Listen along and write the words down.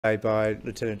by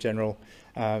Lieutenant General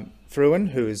Frewen,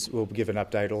 who will give an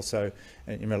update also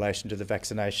in relation to the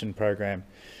vaccination program.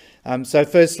 So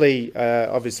firstly,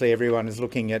 obviously everyone is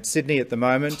looking at Sydney at the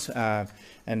moment,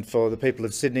 and for the people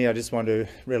of Sydney, I just want to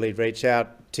really reach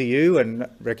out to you and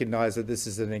recognise that this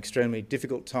is an extremely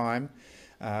difficult time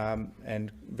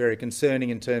and very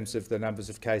concerning in terms of the numbers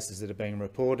of cases that are being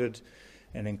reported,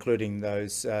 and including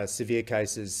those severe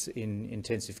cases in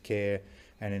intensive care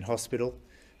and in hospital.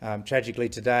 Tragically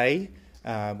today,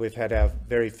 we've had our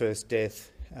very first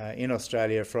death in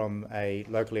Australia from a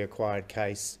locally acquired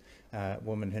case, a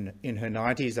woman in her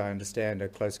 90s, I understand, a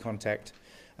close contact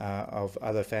of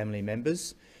other family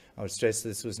members. I would stress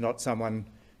this was not someone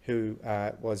who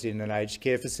was in an aged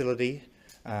care facility,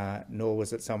 nor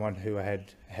was it someone who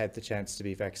had had the chance to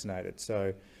be vaccinated.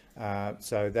 So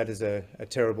that is a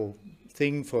terrible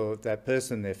thing for that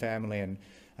person, their family, and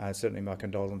certainly my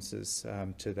condolences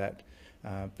to that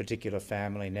particular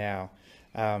family now.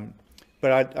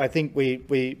 But I think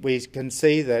we can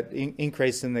see that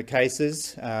increase in the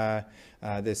cases.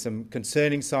 There's some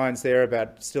concerning signs there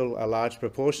about still a large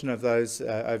proportion of those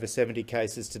over 70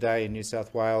 cases today in New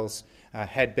South Wales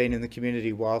had been in the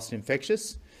community whilst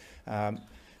infectious.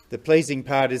 The pleasing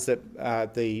part is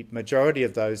that the majority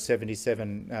of those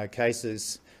 77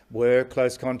 cases were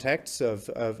close contacts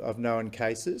of known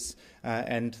cases,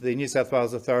 and the New South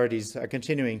Wales authorities are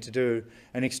continuing to do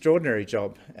an extraordinary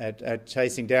job at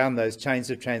chasing down those chains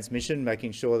of transmission,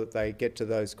 making sure that they get to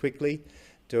those quickly,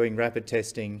 doing rapid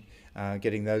testing,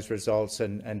 getting those results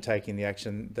and taking the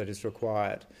action that is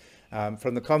required.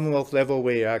 From the Commonwealth level,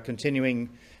 we are continuing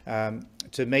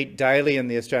to meet daily in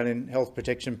the Australian Health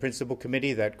Protection Principal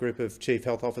Committee, that group of Chief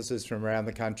Health Officers from around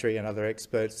the country and other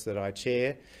experts that I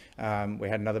chair. We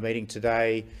had another meeting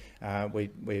today.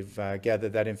 We've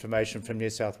gathered that information from New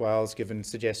South Wales, given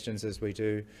suggestions as we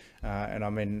do, and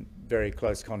I'm in very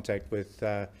close contact with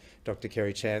Dr.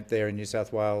 Kerry Chant there in New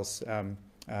South Wales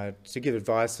to give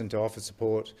advice and to offer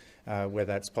support where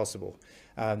that's possible.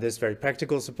 There's very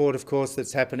practical support, of course,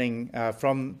 that's happening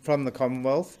from the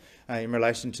Commonwealth in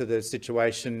relation to the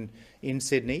situation in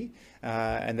Sydney,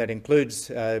 and that includes,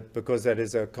 because that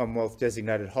is a Commonwealth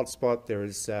designated hotspot, there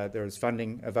is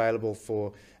funding available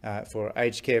for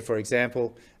aged care, for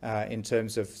example, in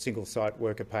terms of single site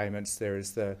worker payments. There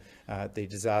is the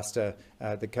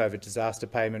COVID disaster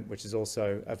payment, which is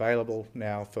also available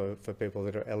now for people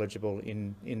that are eligible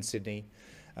in Sydney.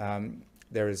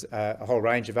 There is a whole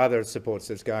range of other supports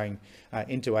that's going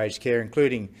into aged care,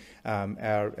 including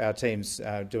our teams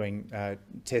doing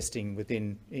testing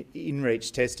within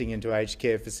in-reach testing into aged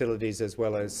care facilities, as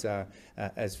well as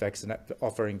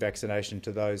offering vaccination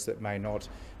to those that may not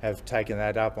have taken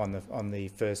that up on the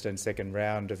first and second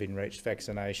round of in-reach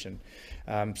vaccination.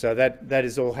 So that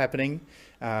is all happening,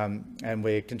 and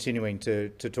we're continuing to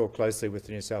talk closely with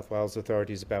the New South Wales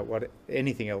authorities about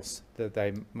anything else that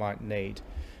they might need.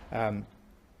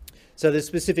 So the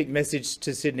specific message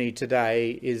to Sydney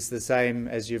today is the same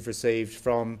as you've received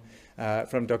from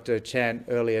Dr. Chant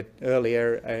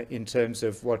earlier in terms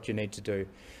of what you need to do.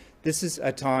 This is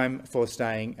a time for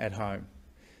staying at home.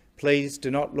 Please do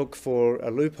not look for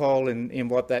a loophole in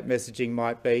what that messaging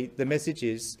might be. The message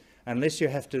is, unless you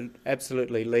have to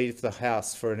absolutely leave the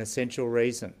house for an essential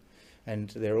reason,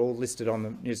 and they're all listed on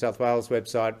the New South Wales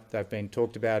website, they've been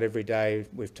talked about every day.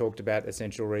 We've talked about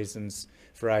essential reasons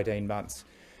for 18 months.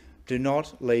 Do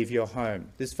not leave your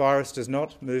home. This virus does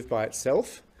not move by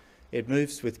itself. It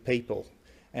moves with people.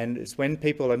 And it's when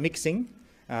people are mixing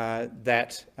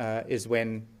that is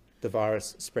when the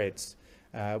virus spreads.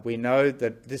 We know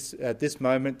that at this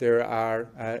moment there are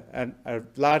a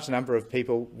large number of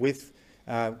people with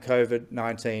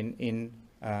COVID-19 in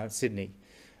Sydney.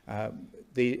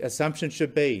 The assumption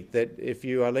should be that if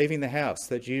you are leaving the house,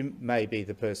 that you may be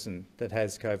the person that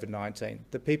has COVID-19.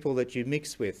 The people that you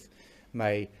mix with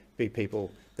may be people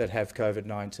that have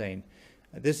COVID-19.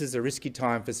 This is a risky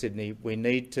time for Sydney. We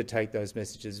need to take those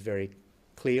messages very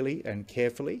clearly and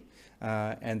carefully,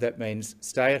 and that means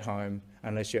stay at home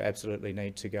unless you absolutely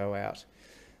need to go out.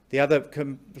 The other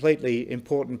completely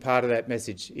important part of that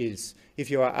message is, if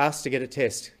you are asked to get a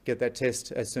test, get that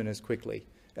test as soon as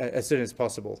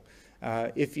possible.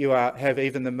 If you have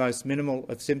even the most minimal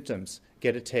of symptoms,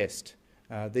 get a test.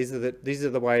 These are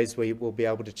the ways we will be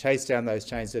able to chase down those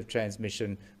chains of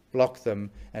transmission, block them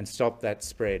and stop that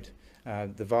spread.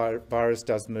 The virus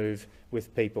does move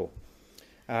with people.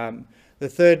 The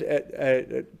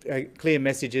third clear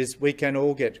message is we can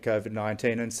all get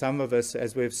COVID-19, and some of us,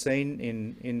 as we've seen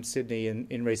in Sydney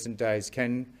in recent days,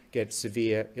 can get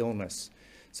severe illness.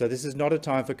 So this is not a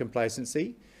time for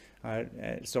complacency.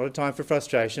 It's not a time for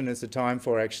frustration. It's a time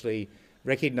for actually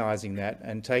recognising that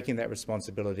and taking that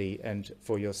responsibility and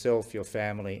for yourself, your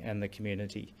family and the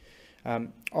community.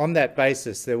 On that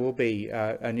basis, there will be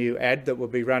a new ad that will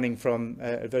be running from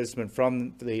advertisement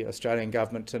from the Australian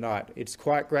government tonight. It's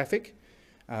quite graphic.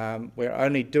 We're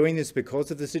only doing this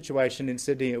because of the situation in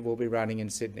Sydney. It will be running in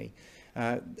Sydney.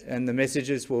 And the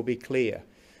messages will be clear.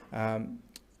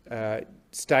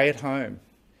 Stay at home,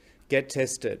 get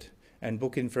tested and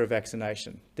book in for a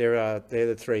vaccination. They're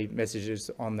the three messages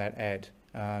on that ad.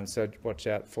 So watch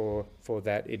out for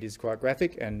that. It is quite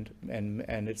graphic and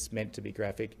it's meant to be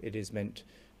graphic. It is meant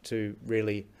to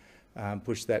really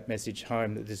push that message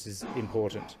home that this is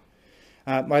important.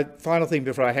 My final thing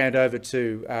before I hand over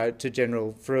to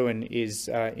General Frewen is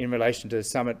in relation to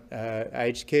Summit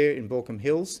Aged Care in Baulkham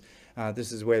Hills.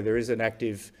 This is where there is an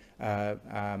active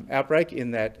outbreak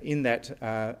in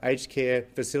that aged care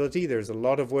facility. There is a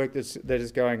lot of work that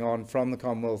is going on from the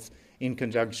Commonwealth in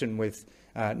conjunction with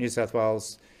New South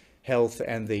Wales Health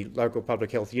and the local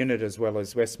public health unit, as well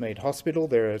as Westmead Hospital.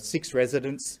 There are 6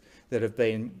 residents that have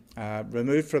been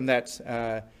removed from that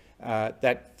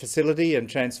facility and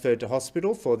transferred to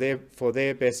hospital for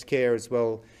their best care, as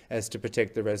well as to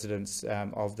protect the residents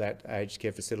of that aged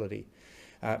care facility.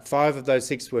 5 of those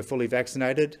 6 were fully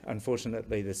vaccinated.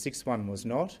 Unfortunately, the 6th one was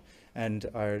not, and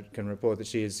I can report that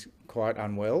she is quite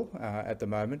unwell at the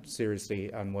moment, seriously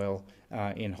unwell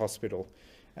in hospital.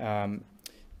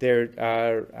 There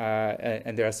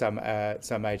are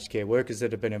some aged care workers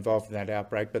that have been involved in that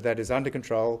outbreak, but that is under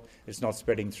control. It's not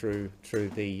spreading through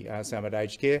the Summit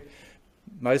Aged Care,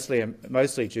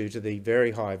 mostly due to the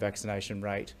very high vaccination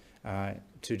rate.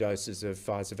 2 doses of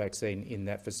Pfizer vaccine in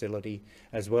that facility,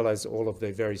 as well as all of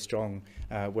the very strong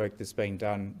work that's being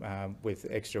done with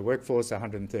extra workforce,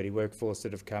 130 workforce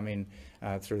that have come in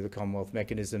through the Commonwealth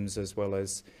mechanisms, as well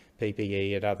as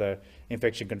PPE and other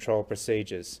infection control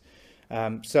procedures.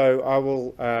 So I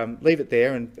will leave it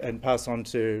there and pass on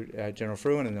to General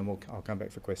Frewen, and then I'll come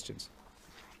back for questions.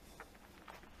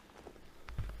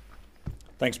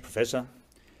 Thanks, Professor.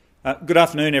 Good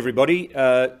afternoon, everybody.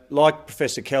 Like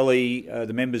Professor Kelly,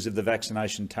 the members of the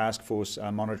Vaccination Task Force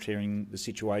are monitoring the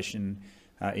situation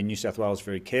in New South Wales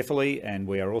very carefully, and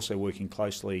we are also working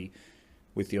closely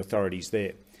with the authorities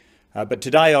there. But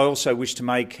today I also wish to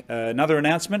make another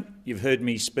announcement. You've heard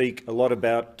me speak a lot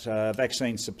about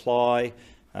vaccine supply,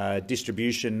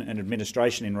 distribution and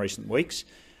administration in recent weeks.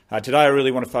 Today I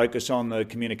really want to focus on the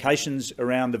communications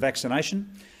around the vaccination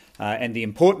and the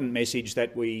important message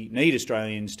that we need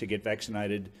Australians to get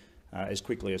vaccinated as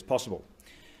quickly as possible.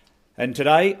 And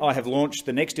today I have launched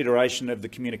the next iteration of the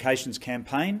communications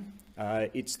campaign.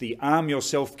 It's the Arm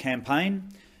Yourself campaign,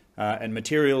 and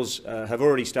materials have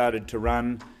already started to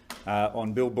run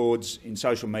on billboards in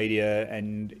social media,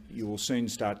 and you will soon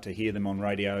start to hear them on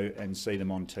radio and see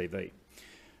them on TV.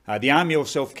 The Arm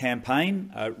Yourself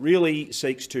campaign really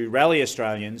seeks to rally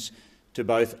Australians to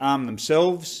both arm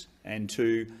themselves and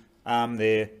to arm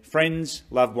their friends,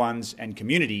 loved ones and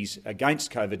communities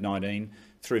against COVID-19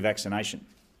 through vaccination.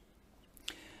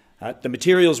 The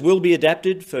materials will be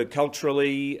adapted for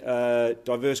culturally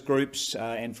diverse groups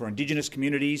and for Indigenous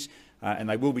communities, and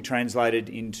they will be translated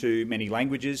into many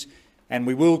languages, and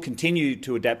we will continue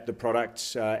to adapt the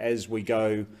products as we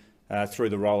go through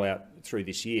the rollout through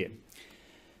this year.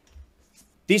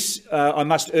 This, I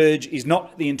must urge, is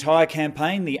not the entire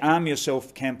campaign. The Arm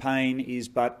Yourself campaign is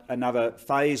but another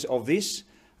phase of this,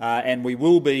 and we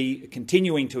will be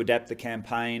continuing to adapt the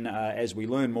campaign as we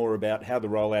learn more about how the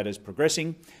rollout is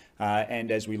progressing and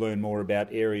as we learn more about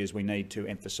areas we need to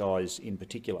emphasise in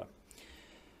particular.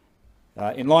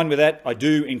 In line with that, I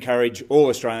do encourage all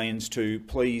Australians to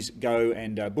please go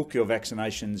and book your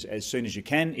vaccinations as soon as you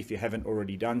can if you haven't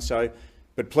already done so.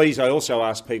 But please, I also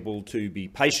ask people to be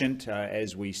patient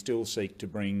as we still seek to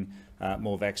bring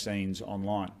more vaccines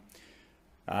online.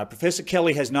 Professor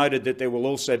Kelly has noted that there will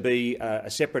also be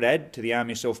a separate ad to the Arm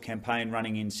Yourself campaign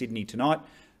running in Sydney tonight.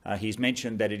 He's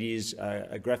mentioned that it is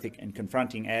a graphic and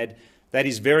confronting ad. That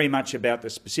is very much about the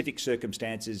specific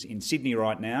circumstances in Sydney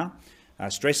right now,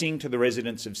 stressing to the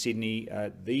residents of Sydney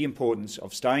the importance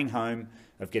of staying home,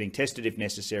 of getting tested if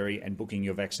necessary and booking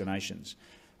your vaccinations.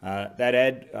 That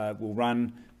ad will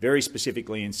run very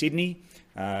specifically in Sydney.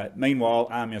 Meanwhile,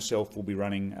 Arm Yourself will be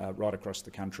running right across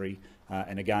the country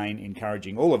and again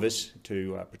encouraging all of us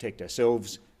to protect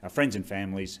ourselves, our friends and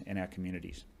families and our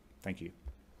communities. Thank you.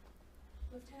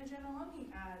 Lieutenant General, on the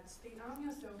ads, the Arm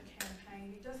Yourself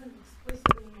campaign, it doesn't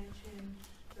explicitly mention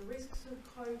the risks of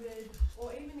COVID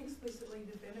or even explicitly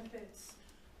the benefits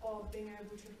of being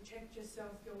able to protect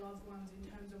yourself, your loved ones,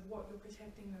 in terms of what you're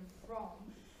protecting them from.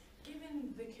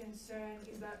 given the concern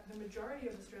is that the majority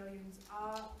of Australians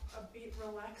are a bit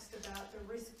relaxed about the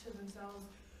risk to themselves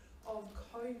of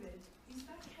COVID, is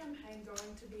that campaign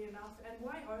going to be enough? And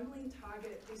why only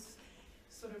target this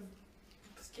sort of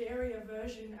scarier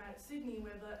version at Sydney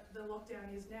where the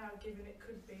lockdown is now, given it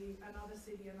could be another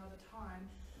city another time?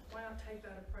 Why not take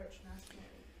that approach nationally?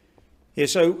 Yeah,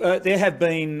 so there have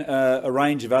been a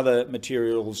range of other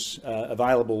materials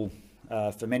available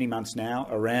for many months now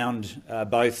around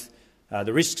both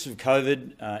the risks of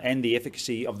COVID and the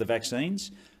efficacy of the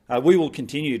vaccines. We will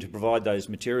continue to provide those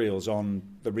materials on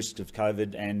the risks of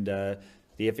COVID and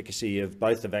the efficacy of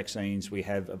both the vaccines we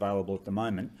have available at the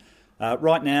moment.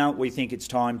 Right now, we think it's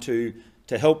time to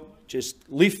help just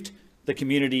lift the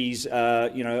community's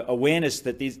awareness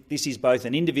that this is both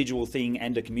an individual thing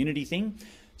and a community thing.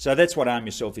 So that's what Arm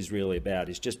Yourself is really about,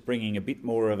 is just bringing a bit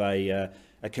more of a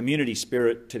community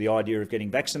spirit to the idea of getting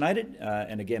vaccinated.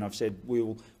 And again, I've said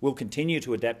we'll continue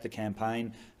to adapt the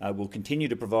campaign. We'll continue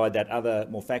to provide that other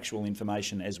more factual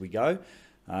information as we go.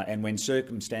 And when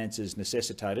circumstances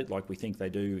necessitate it, like we think they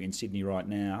do in Sydney right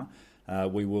now,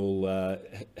 we will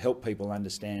help people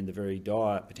understand the very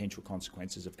dire potential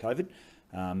consequences of COVID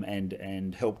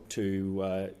and help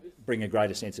to bring a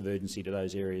greater sense of urgency to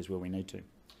those areas where we need to.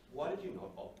 Why did you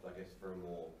not opt, I guess, for a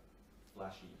more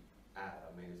flashy ad?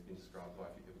 I mean, it's been described by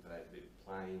a few people today as a bit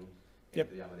plain. Yep.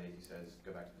 The Albanese says,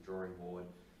 go back to the drawing board.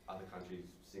 Other countries,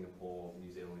 Singapore, New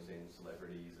Zealand, we've seen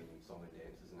celebrities and song and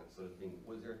dances and that sort of thing.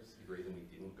 Was there a specific reason we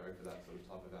didn't go for that sort of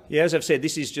type of ad? Yeah, as I've said,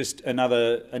 this is just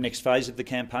a next phase of the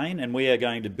campaign, and we are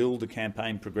going to build the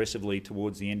campaign progressively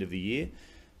towards the end of the year.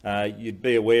 You'd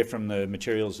be aware from the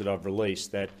materials that I've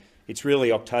released that it's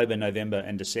really October, November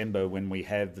and December when we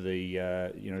have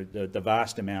the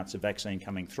vast amounts of vaccine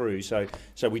coming through. So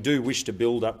we do wish to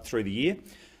build up through the year.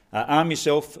 Arm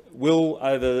Yourself will,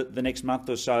 over the next month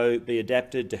or so, be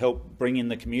adapted to help bring in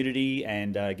the community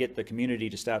and get the community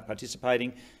to start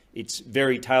participating. It's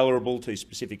very tailorable to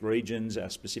specific regions,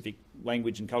 specific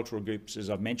language and cultural groups, as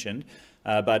I've mentioned,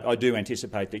 but I do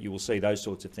anticipate that you will see those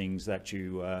sorts of things that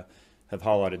you have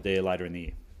highlighted there later in the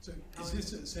year. So is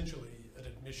this essentially an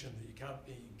admission that you can't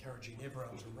be encouraging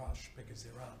everyone to rush because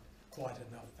there aren't quite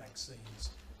enough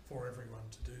vaccines for everyone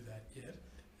to do that yet?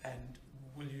 And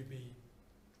will you be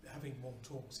having more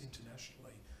talks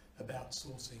internationally about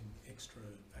sourcing extra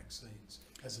vaccines,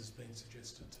 as has been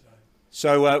suggested today?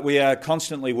 So we are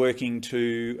constantly working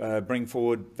to bring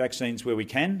forward vaccines where we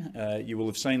can. You will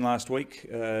have seen last week,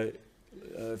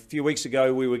 a few weeks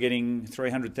ago, we were getting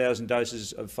 300,000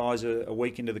 doses of Pfizer a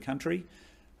week into the country.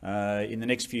 In the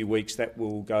next few weeks, that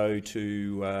will go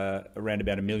to around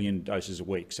about 1 million doses a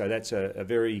week. So that's a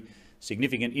very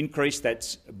significant increase.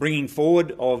 That's bringing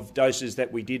forward of doses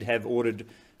that we did have ordered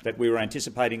that we were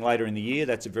anticipating later in the year.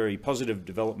 That's a very positive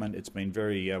development. It's been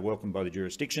very welcomed by the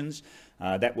jurisdictions.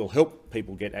 That will help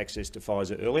people get access to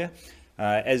Pfizer earlier.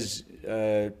 As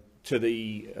to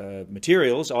the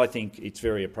materials, I think it's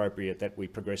very appropriate that we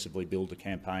progressively build the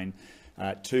campaign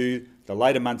to the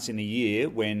later months in the year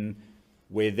when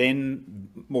we're then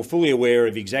more fully aware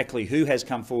of exactly who has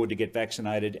come forward to get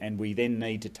vaccinated, and we then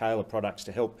need to tailor products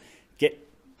to help get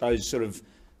those sort of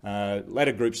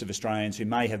latter groups of Australians who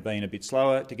may have been a bit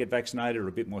slower to get vaccinated or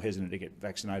a bit more hesitant to get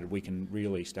vaccinated. We can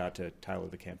really start to tailor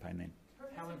the campaign then.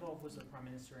 How involved was the Prime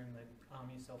Minister in the Arm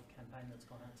Yourself campaign that's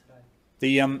gone out today?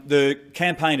 The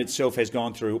campaign itself has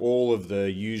gone through all of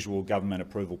the usual government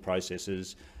approval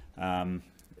processes.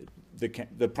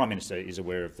 The Prime Minister is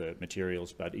aware of the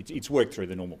materials, but it's worked through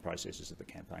the normal processes that the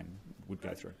campaign would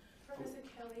go through. Professor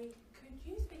Kelly, could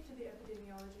you speak to the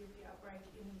epidemiology of the outbreak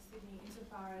in Sydney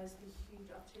insofar as the huge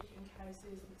uptick in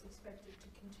cases that's expected to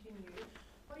continue?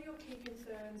 What are your key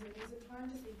concerns, and is it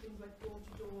time to see things like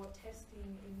door-to-door testing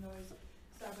in those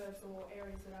suburbs or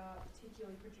areas that are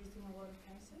particularly producing a lot of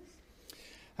cases?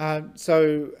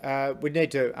 We need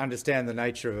to understand the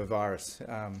nature of a virus.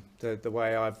 The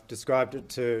way I've described it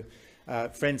to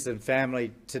friends and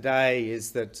family today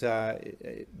is that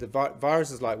the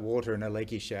virus is like water in a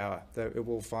leaky shower. It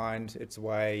will find its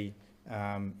way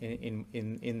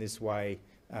in this way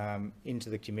into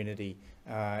the community,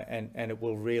 and it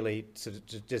will really sort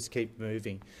of just keep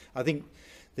moving. I think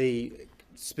the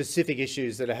specific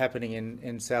issues that are happening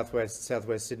in southwest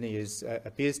Sydney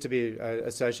appears to be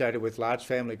associated with large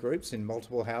family groups in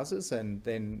multiple houses, and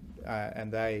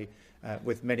they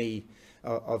with many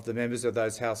of the members of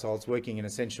those households working in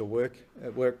essential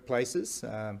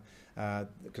workplaces.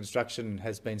 Construction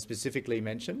has been specifically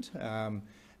mentioned,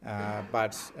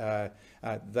 but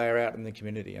they're out in the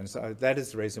community, and so that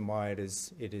is the reason why it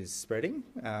is spreading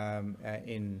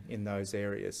in those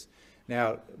areas.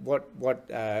 Now,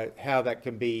 how that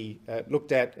can be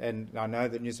looked at, and I know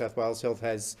that New South Wales Health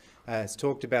has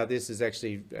talked about this, is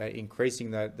actually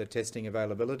increasing the testing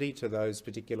availability to those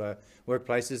particular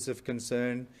workplaces of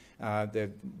concern.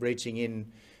 They're reaching in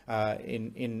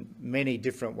many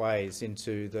different ways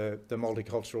into the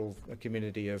multicultural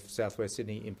community of Southwest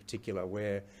Sydney in particular,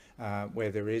 where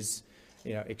there is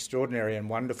extraordinary and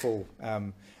wonderful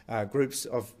groups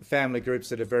of family groups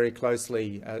that are very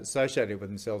closely associated with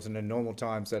themselves, and in normal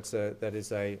times that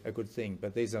is a good thing,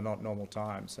 but these are not normal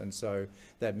times, and so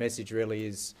that message really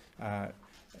is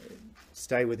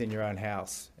stay within your own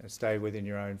house, stay within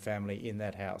your own family in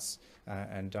that house,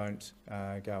 and don't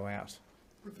go out.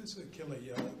 Professor Kelly,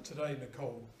 today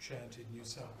Nicole Chant in New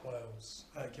South Wales,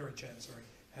 Kerry Chant, sorry,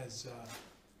 has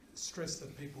stressed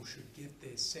that people should get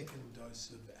their second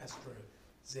dose of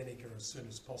AstraZeneca as soon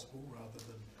as possible rather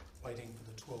than waiting for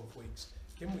the 12 weeks.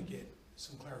 Can we get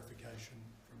some clarification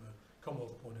from a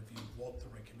Commonwealth point of view what the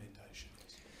recommendation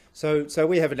is? So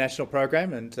we have a national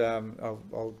program, and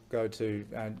I'll go to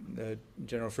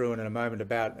General Frewen in a moment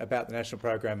about the national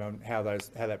program and how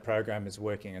that program is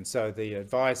working. And so the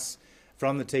advice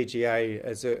from the TGA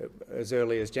as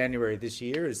early as January this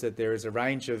year is that there is a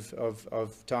range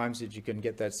of times that you can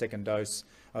get that second dose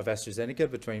of AstraZeneca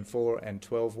between 4 and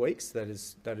 12 weeks. That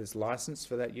is licensed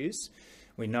for that use.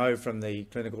 We know from the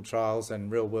clinical trials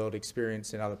and real-world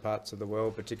experience in other parts of the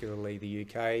world, particularly the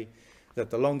UK, that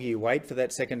the longer you wait for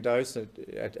that second dose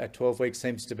at 12 weeks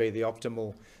seems to be the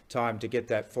optimal time to get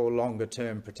that for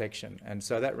longer-term protection. And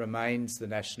so that remains the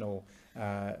national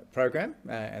program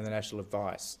and the national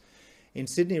advice. In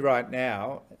Sydney right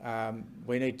now,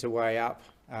 we need to weigh up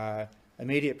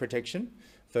immediate protection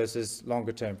versus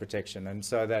longer-term protection, and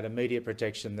so that immediate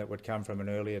protection that would come from an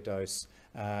earlier dose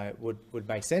would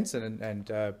make sense, and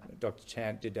Dr.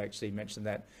 Chant did actually mention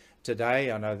that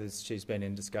today. I know that she's been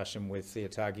in discussion with the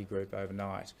ATAGI group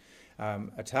overnight.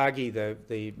 ATAGI,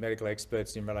 the medical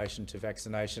experts in relation to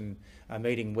vaccination, are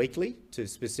meeting weekly to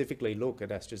specifically look at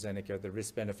AstraZeneca, the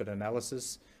risk-benefit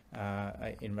analysis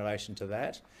in relation to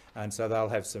that, and so they'll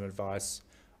have some advice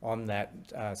on that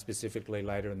specifically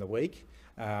later in the week.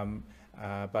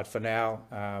 But for now,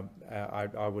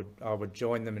 I would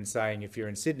join them in saying, if you're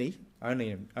in Sydney,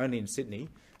 only in Sydney,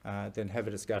 then have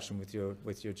a discussion with your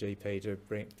GP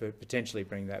to potentially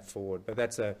bring that forward. But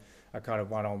that's a kind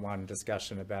of one-on-one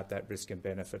discussion about that risk and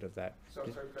benefit of that. Sorry,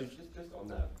 just on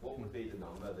that, what would be the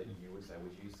number that you would say?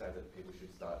 Would you say that people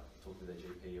should start talking to their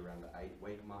GP around the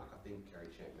 8-week mark? I think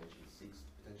Kerry Chant mentioned 6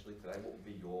 potentially today. What would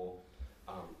be your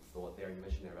thought there? You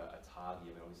mentioned there about a target.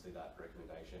 I mean, obviously that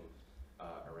recommendation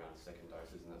around second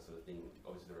doses and that sort of thing.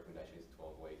 Obviously the recommendation is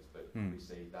 12 weeks, but could we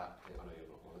see that? I know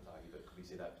you're not on a target, but could we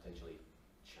see that potentially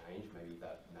change? Maybe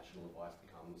that national advice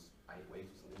becomes 8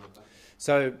 weeks or something like that?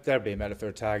 So that would be a matter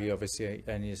for ATAGI, obviously,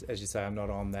 and as you say, I'm not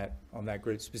on that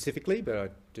group specifically, but I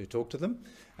do talk to them.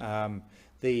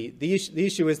 The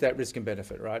issue is that risk and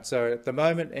benefit, right? So at the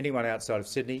moment, anyone outside of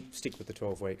Sydney, stick with the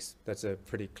 12 weeks. That's a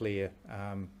pretty clear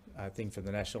thing for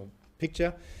the national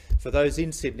picture. For those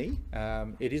in Sydney,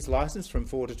 it is licensed from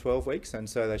 4 to 12 weeks, and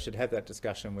so they should have that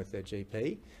discussion with their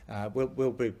GP.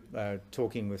 We'll be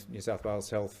talking with New South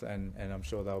Wales Health, and I'm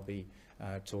sure they'll be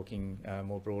talking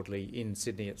more broadly in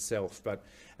Sydney itself. But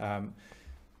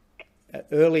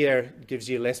earlier gives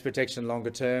you less protection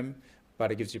longer term,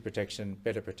 but it gives you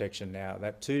better protection now.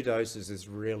 That 2 doses is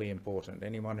really important.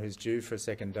 Anyone who's due for a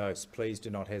second dose, please do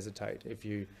not hesitate. If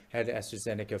you had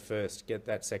AstraZeneca first, get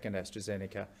that second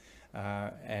AstraZeneca.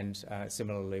 And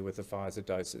similarly with the Pfizer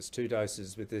doses. 2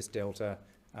 doses with this Delta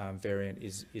variant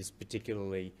is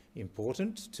particularly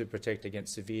important to protect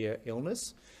against severe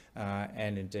illness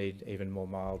and indeed even more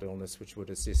mild illness, which would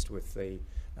assist with the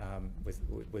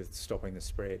with stopping the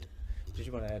spread. Did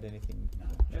you want to add anything?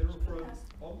 General,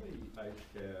 on the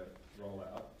aged care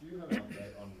rollout, do you have an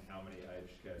update on how many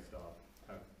aged care staff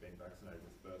have been vaccinated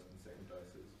with first and second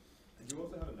doses? And do you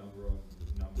also have a number of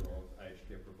aged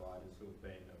care providers who have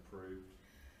been approved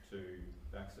to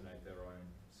vaccinate their own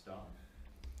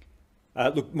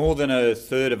staff? Look, more than a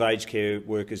third of aged care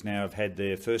workers now have had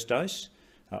their first dose.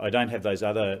 I don't have those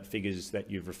other figures that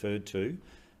you've referred to,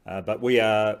 but we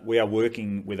are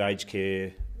working with aged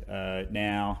care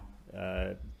now.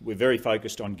 We're very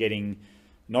focused on getting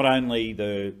not only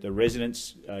the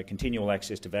residents continual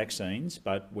access to vaccines,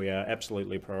 but we are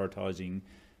absolutely prioritising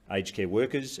aged care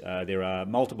workers. There are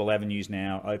multiple avenues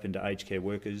now open to aged care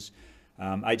workers.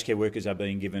 Aged care workers are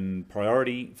being given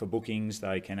priority for bookings.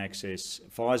 They can access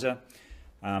Pfizer.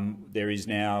 There is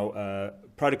now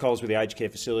protocols with the aged care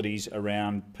facilities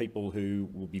around people who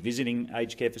will be visiting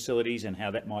aged care facilities and how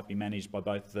that might be managed by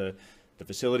both the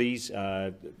facilities.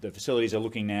 The facilities are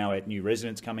looking now at new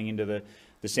residents coming into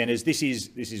the centres. This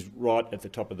is right at the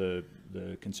top of the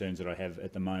concerns that I have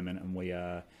at the moment, and we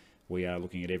are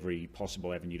looking at every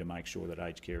possible avenue to make sure that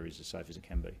aged care is as safe as it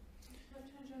can be.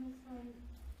 Lieutenant General,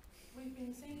 we've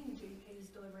been seeing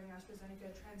GPs delivering AstraZeneca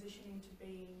transitioning to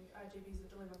being GPs that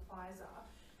deliver Pfizer.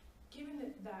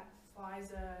 Given that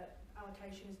Pfizer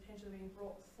allocation is potentially being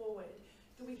brought forward,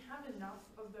 do we have enough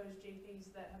of those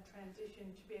GPs that have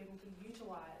transitioned to be able to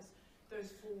utilise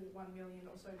those full 1 million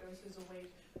or so doses a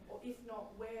week? Or if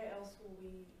not, where else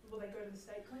will they go to the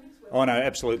state clinics? Oh no,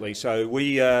 absolutely. So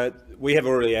we have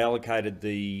already allocated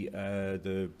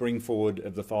the bring forward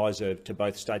of the Pfizer to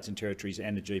both states and territories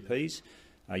and the GPs.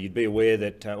 You'd be aware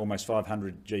that almost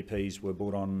 500 GPs were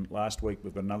brought on last week.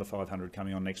 We've got another 500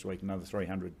 coming on next week, another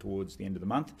 300 towards the end of the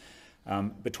month.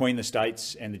 Between the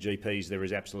states and the GPs, there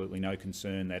is absolutely no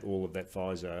concern that all of that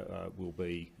Pfizer will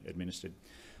be administered.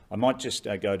 I might just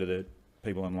go to the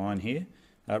people online here.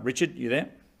 Richard, you there?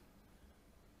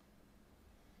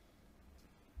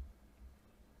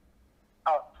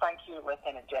 Oh, thank you,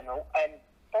 Lieutenant General.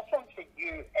 This one for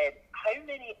you, how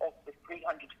many of the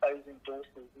 300,000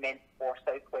 doses meant for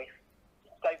Southwest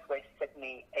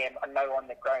Sydney are now on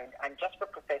the ground? And just for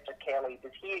Professor Kelly,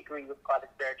 does he agree with Gladys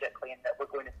Berejiklian that we're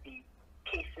going to see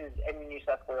cases in New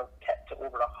South Wales tip to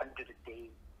over 100 a day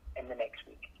in the next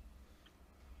week?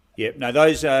 Yeah, no,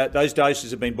 those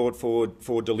doses have been brought forward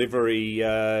for delivery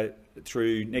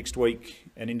through next week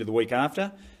and into the week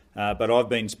after. But I've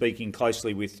been speaking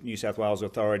closely with New South Wales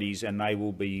authorities, and they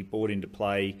will be brought into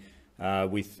play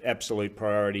with absolute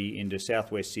priority into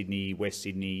southwest Sydney, West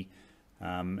Sydney,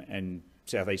 and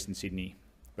southeastern Sydney.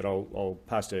 But I'll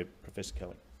pass to Professor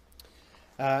Kelly.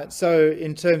 So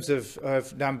in terms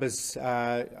of numbers,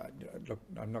 look,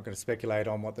 I'm not going to speculate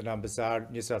on what the numbers are.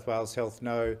 New South Wales Health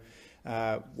know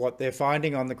what they're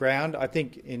finding on the ground. I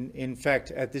think, in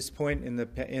fact, at this point in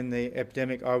the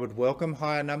epidemic, I would welcome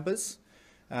higher numbers.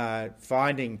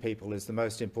 Finding people is the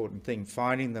most important thing.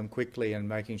 Finding them quickly and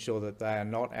making sure that they are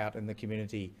not out in the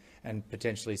community and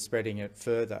potentially spreading it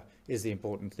further is the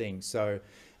important thing. So,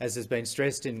 as has been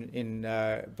stressed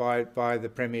by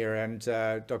the Premier and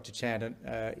Dr. Chan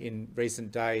in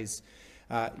recent days,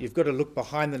 you've got to look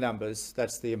behind the numbers.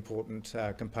 That's the important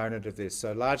component of this.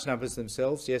 So large numbers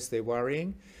themselves, yes, they're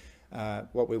worrying.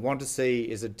 What we want to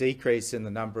see is a decrease in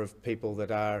the number of people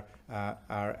that are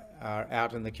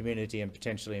out in the community and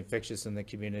potentially infectious in the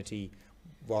community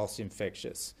whilst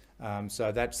infectious.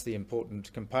 So that's the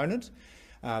important component.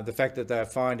 The fact that they're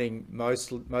finding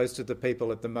most of the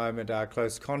people at the moment are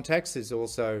close contacts is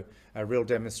also a real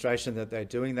demonstration that they're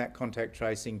doing that contact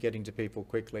tracing, getting to people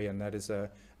quickly, and that is a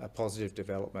positive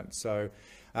development. So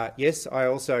yes, I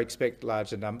also expect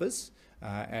larger numbers.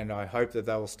 And I hope that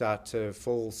they will start to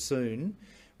fall soon,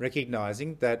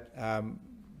 recognising that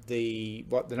the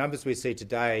numbers we see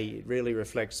today really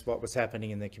reflects what was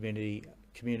happening in the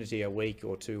community a week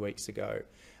or 2 weeks ago.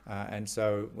 And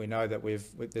so we know that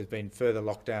there's been further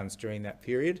lockdowns during that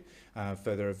period,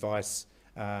 further advice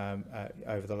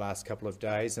over the last couple of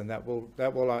days, and that will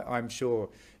I'm sure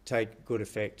take good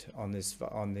effect on this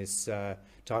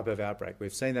type of outbreak.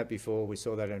 We've seen that before. We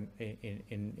saw that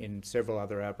in several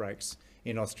other outbreaks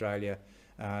in Australia,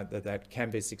 that can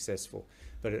be successful.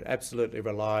 But it absolutely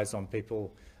relies on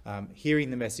people hearing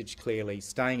the message clearly,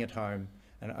 staying at home,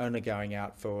 and only going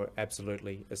out for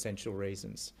absolutely essential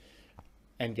reasons,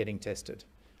 and getting tested.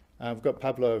 I've got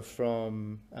Pablo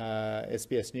from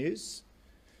SBS News.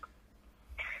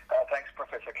 Thanks,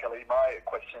 Professor Kelly. My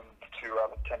question to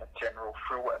Lieutenant General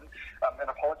Frewen, and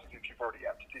apologies if you've already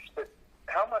answered this, but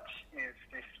how much is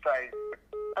this phase?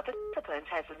 A participant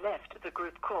has left the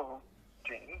group call.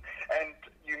 And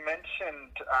you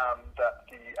mentioned that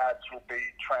the ads will be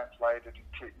translated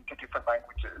into different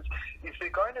languages. Is there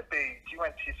going to be, do you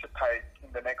anticipate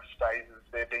in the next phases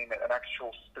there being an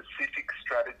actual specific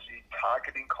strategy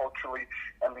targeting culturally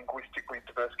and linguistically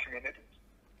diverse communities?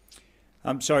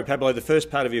 I'm sorry, Pablo, the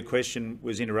first part of your question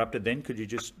was interrupted then. Could you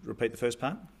just repeat the first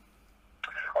part?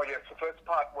 Oh yes, the first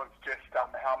part was just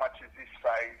how much is this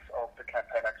phase of the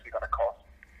campaign actually going to cost?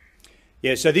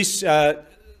 Yeah, so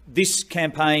this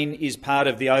campaign is part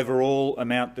of the overall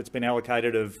amount that's been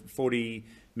allocated of $40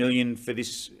 million for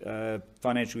this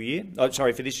financial year.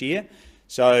 For this year.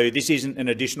 So this isn't an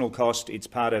additional cost, it's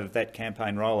part of that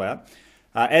campaign rollout.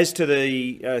 As to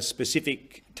the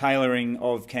specific tailoring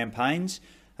of campaigns,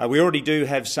 we already do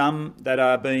have some that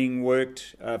are being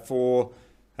worked for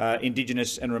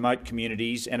Indigenous and remote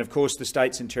communities, and of course the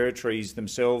states and territories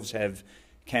themselves have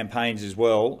campaigns as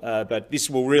well, but this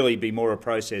will really be more a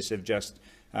process of just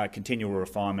continual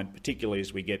refinement, particularly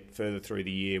as we get further through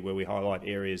the year where we highlight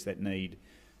areas that need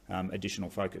additional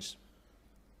focus.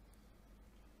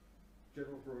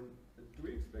 General Frewen, do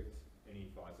we expect any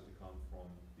Pfizer to come from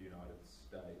the United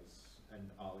States, and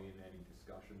are we in any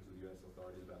discussions with US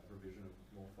authorities about the provision of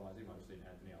more Pfizer? You might have seen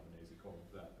Anthony Albanese call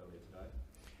for that earlier today.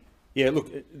 Yeah,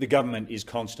 look, the government is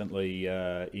constantly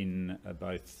in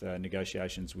both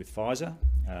negotiations with Pfizer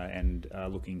and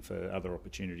looking for other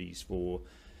opportunities for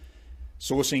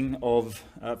sourcing of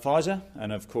Pfizer,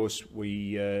 and of course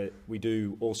we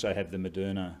do also have the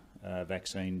Moderna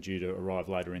vaccine due to arrive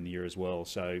later in the year as well.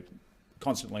 So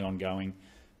constantly ongoing.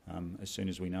 As soon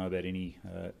as we know about any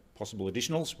possible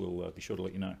additionals, we'll be sure to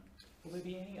let you know. Will there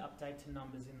be any update to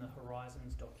numbers in the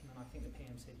Horizons document? I think the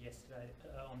PM said yesterday,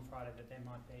 on Friday, that there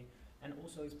might be. And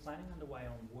also, is planning underway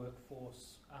on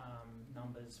workforce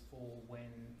numbers for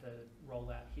when the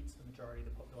rollout hits the majority of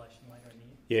the population later in the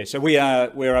year? Yeah, so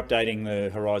we're updating the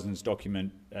Horizons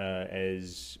document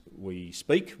as we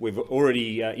speak. We've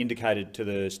already indicated to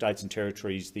the states and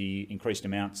territories the increased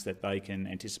amounts that they can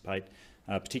anticipate,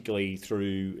 particularly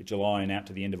through July and out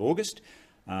to the end of August.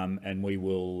 And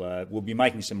we'll be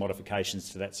making some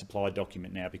modifications to that supply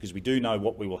document now, because we do know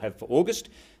what we will have for August,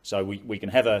 so we can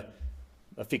have a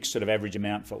fixed sort of average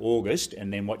amount for August,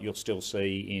 and then what you'll still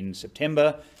see in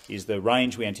September is the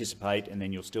range we anticipate, and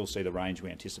then you'll still see the range we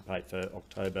anticipate for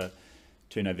October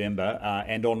to November.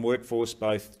 And on workforce,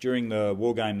 both during the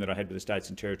war game that I had with the states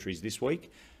and territories this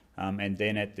week, and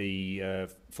then at the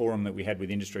forum that we had with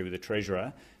industry with the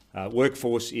Treasurer,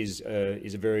 workforce is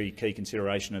a very key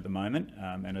consideration at the moment,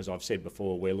 and as I've said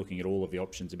before, we're looking at all of the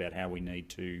options about how we need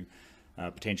to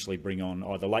potentially bring on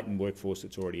either latent workforce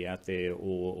that's already out there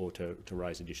or to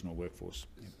raise additional workforse.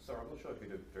 Yeah. Sorry, I'm not sure if you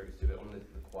could very but on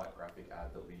the quite graphic ad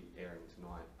that we'll be airing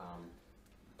tonight,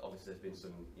 obviously there's been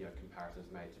some comparisons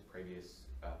made to previous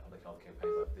public health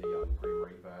campaigns like the Grim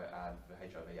Reaper ad for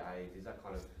HIV/AIDS. Is that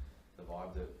kind of the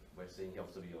vibe that we're seeing? He'll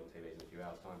still be on TV in a few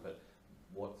hours' time, but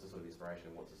what's the sort of inspiration,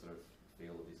 what's the sort of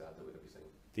feel of this ad that we're going to be seeing?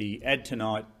 The ad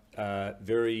tonight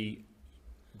very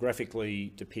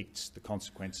graphically depicts the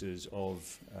consequences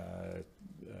of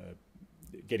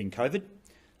getting COVID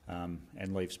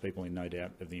and leaves people in no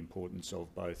doubt of the importance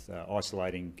of both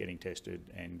isolating, getting tested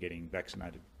and getting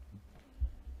vaccinated.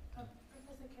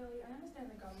 Professor Kelly, I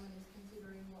understand the government is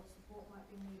considering what support might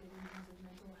be needed in terms of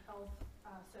mental health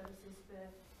services for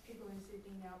people in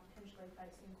Sydney now potentially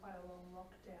facing quite a long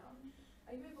lockdown.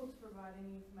 Are you able to provide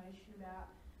any information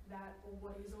about that, or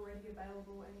what is already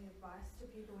available, any advice to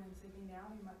people in Sydney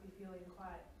now who might be feeling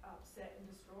quite upset and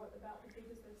distraught about the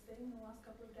figures they've seen in the last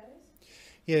couple of days?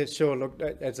 Yeah, sure. Look,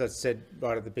 as I said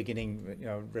right at the beginning,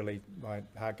 really my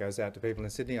heart goes out to people in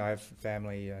Sydney. I have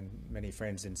family and many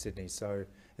friends in Sydney, so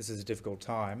this is a difficult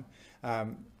time.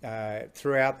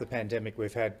 Throughout the pandemic,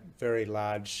 we've had very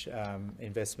large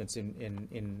investments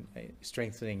in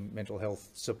strengthening mental health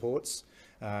supports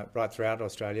right throughout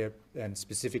Australia, and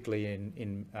specifically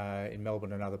in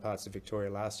Melbourne and other parts of Victoria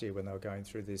last year when they were going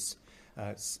through this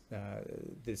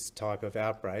this type of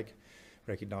outbreak,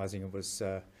 recognising it was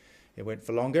it went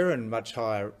for longer and much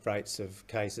higher rates of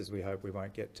cases. We hope we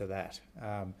won't get to that.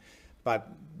 But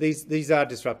these are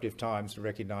disruptive times to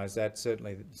recognise that.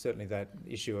 Certainly that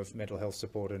issue of mental health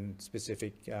support and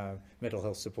specific mental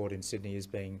health support in Sydney is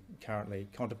being currently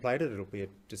contemplated. It'll be a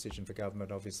decision for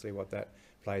government, obviously, what that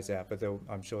plays out, but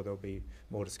I'm sure there'll be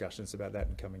more discussions about that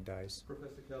in coming days.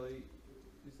 Professor Kelly,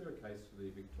 is there a case for the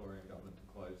Victorian government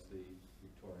to close the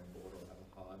Victorian border or have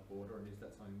a hard border, and is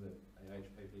that something that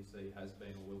AHPPC has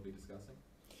been or will be discussing?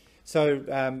 So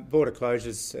border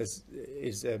closures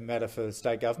is a matter for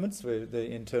state governments,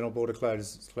 the internal border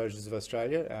closures of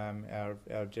Australia.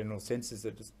 Our general sense is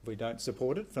that we don't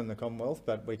support it from the Commonwealth,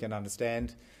 but we can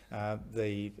understand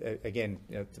again,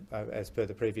 as per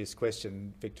the previous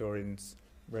question, Victorians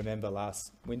remember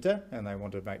last winter and they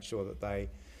want to make sure that they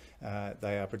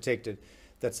are protected.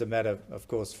 That's a matter, of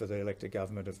course, for the elected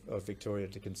government of Victoria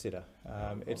to consider.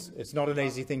 It's not an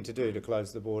easy thing to do, to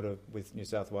close the border with New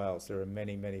South Wales. There are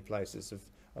many places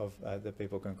that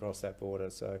people can cross that border,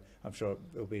 so I'm sure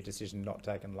it will be a decision not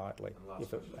taken lightly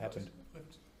if it happened.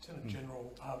 Lieutenant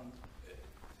General,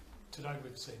 today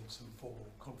we've seen some formal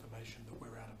confirmation that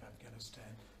we're out of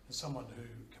Afghanistan. As someone who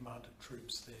commanded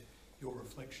troops there, your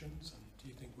reflections, and do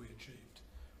you think we achieved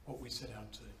what we set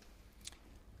out to?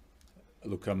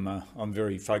 Look, I'm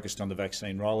very focused on the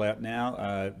vaccine rollout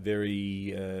now.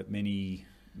 Very many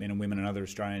men and women and other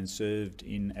Australians served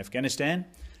in Afghanistan.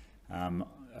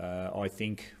 I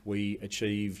think we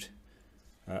achieved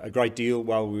a great deal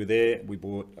while we were there. We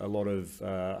brought a lot of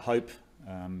hope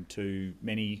to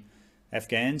many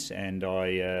Afghans, and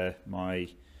my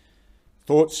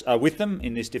thoughts are with them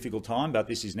in this difficult time, but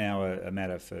this is now a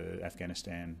matter for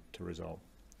Afghanistan to resolve.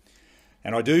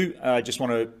 And I do just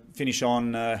want to finish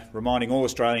on reminding all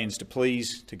Australians to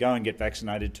please to go and get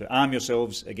vaccinated, to arm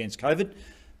yourselves against COVID,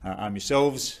 arm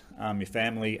yourselves, arm your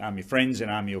family, arm your friends and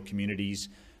arm your communities,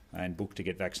 and book to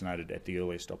get vaccinated at the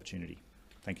earliest opportunity.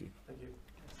 Thank you. Thank you.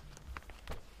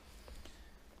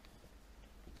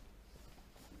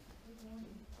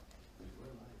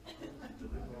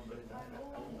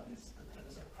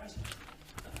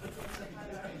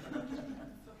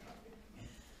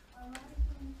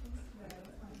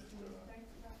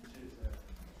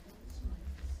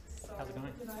 How's it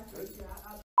going? Can I,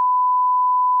 yeah,